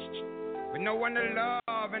 with no one to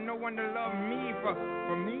love and no one to love me for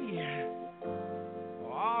me.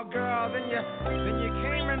 Oh, girl, then you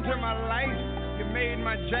came into my life. You made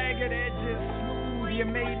my jagged edges smooth. You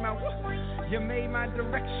made my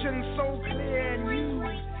direction so clear and you.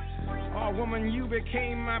 Oh, woman, you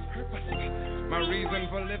became my purpose, my reason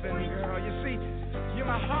for living, girl. You see, you're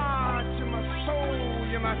my heart, you're my soul,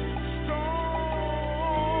 you're my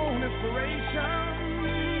strong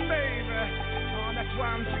inspiration, baby. Oh, that's why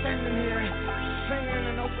I'm standing here singing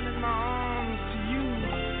and opening my arms to you.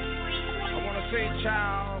 I want to say,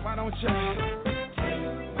 child, why don't you take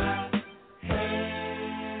my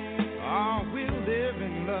hand? Oh, we'll live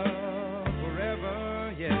in love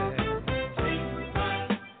forever, yeah.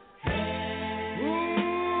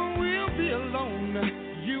 Alone,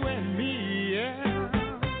 you and me, yeah.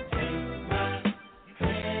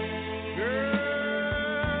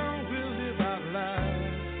 Girl, we'll live our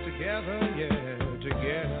lives together, yeah,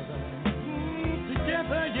 together.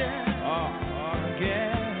 Together, yeah.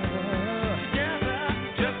 Together,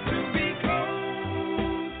 just to be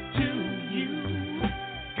close to you,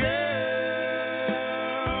 girl.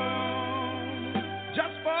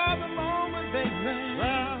 Just for the moment, baby.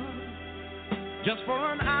 Well, just for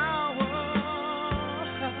an hour.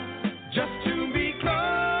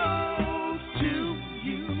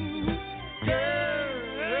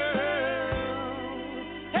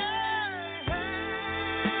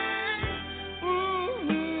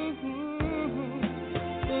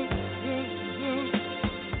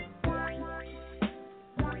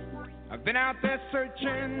 Been out there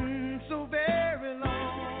searching so very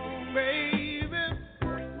long, baby.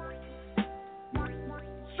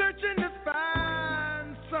 Searching to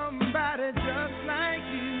find somebody just like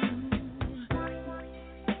you.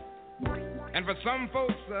 And for some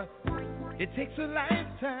folks, it takes a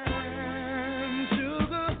lifetime,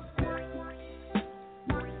 sugar,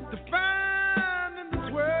 to find in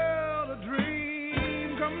this world a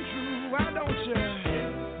dream come true. Why don't you?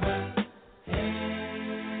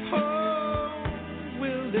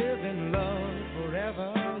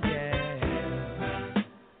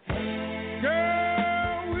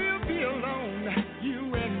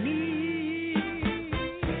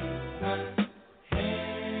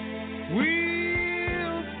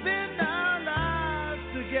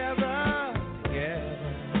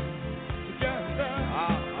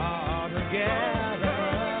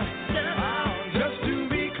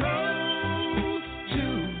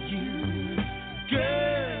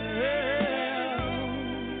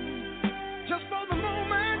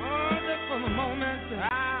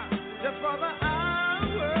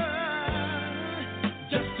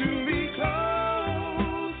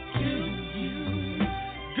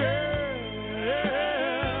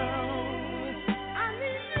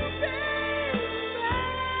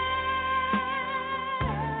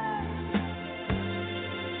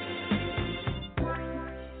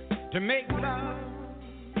 To make love,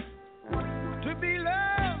 to be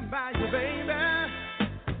loved by you, baby,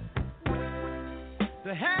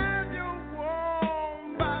 to have your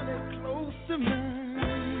warm body close to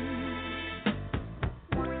mine,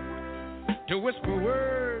 to whisper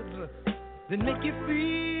words that make you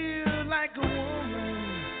feel like a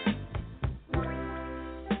woman.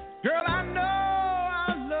 Girl, I know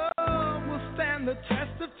our love will stand the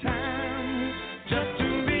test of time. Just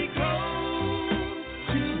to be close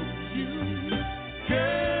to you.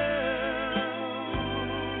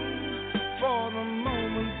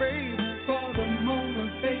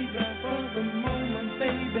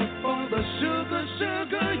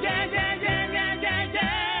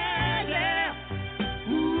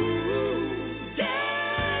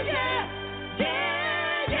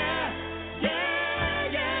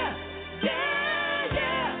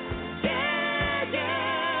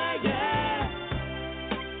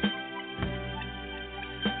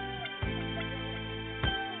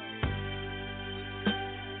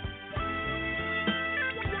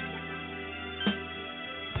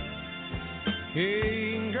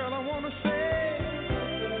 Hey, girl, I wanna say,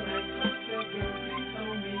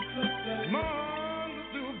 Mom,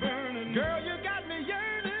 still burning. Girl, you got me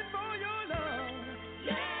yearning for your love.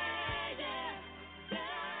 Yeah, yeah, yeah,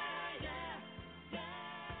 yeah, yeah,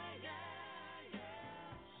 yeah, yeah.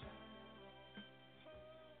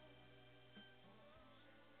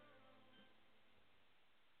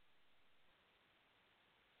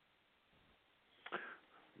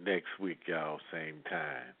 Next week, y'all, same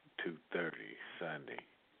time, 2:30 Sunday.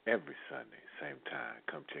 Every Sunday, same time.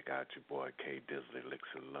 Come check out your boy Kdiddy, Licks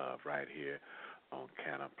of Love, right here on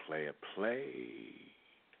Can I Play?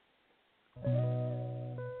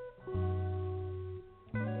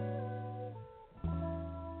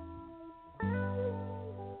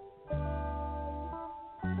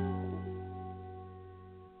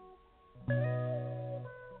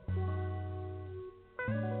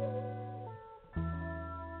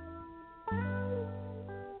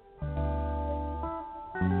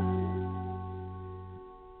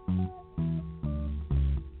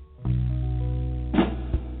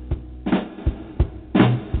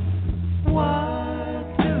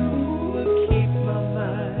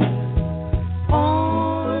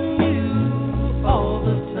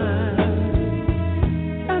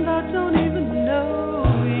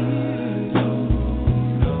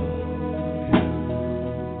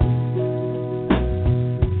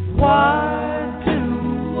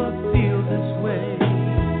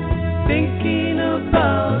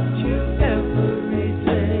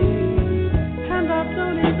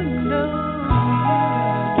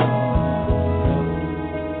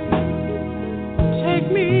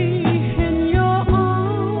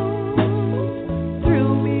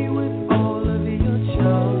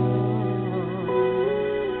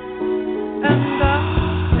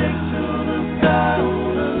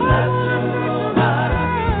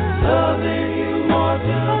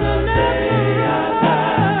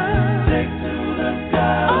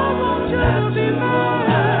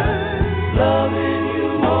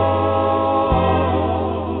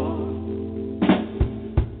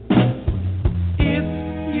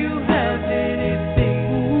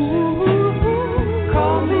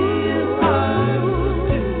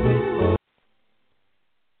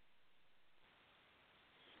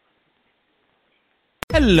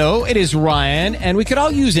 Hello, it is Ryan, and we could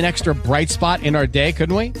all use an extra bright spot in our day,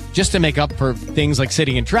 couldn't we? Just to make up for things like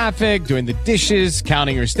sitting in traffic, doing the dishes,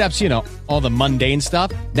 counting your steps, you know, all the mundane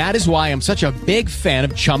stuff. That is why I'm such a big fan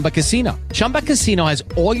of Chumba Casino. Chumba Casino has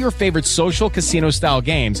all your favorite social casino-style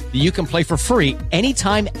games that you can play for free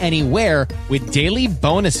anytime, anywhere with daily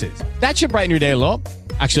bonuses. That should brighten your day a little.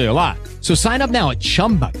 Actually, a lot. So sign up now at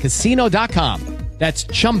ChumbaCasino.com. That's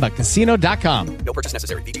ChumbaCasino.com. No purchase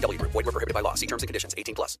necessary. VGW Group. Void where prohibited by law. See terms and conditions.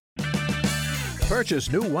 18+.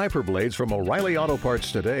 Purchase new wiper blades from O'Reilly Auto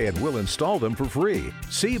Parts today and we'll install them for free.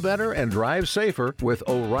 See better and drive safer with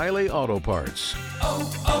O'Reilly Auto Parts.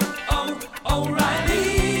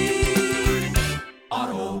 O'Reilly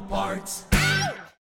Auto Parts.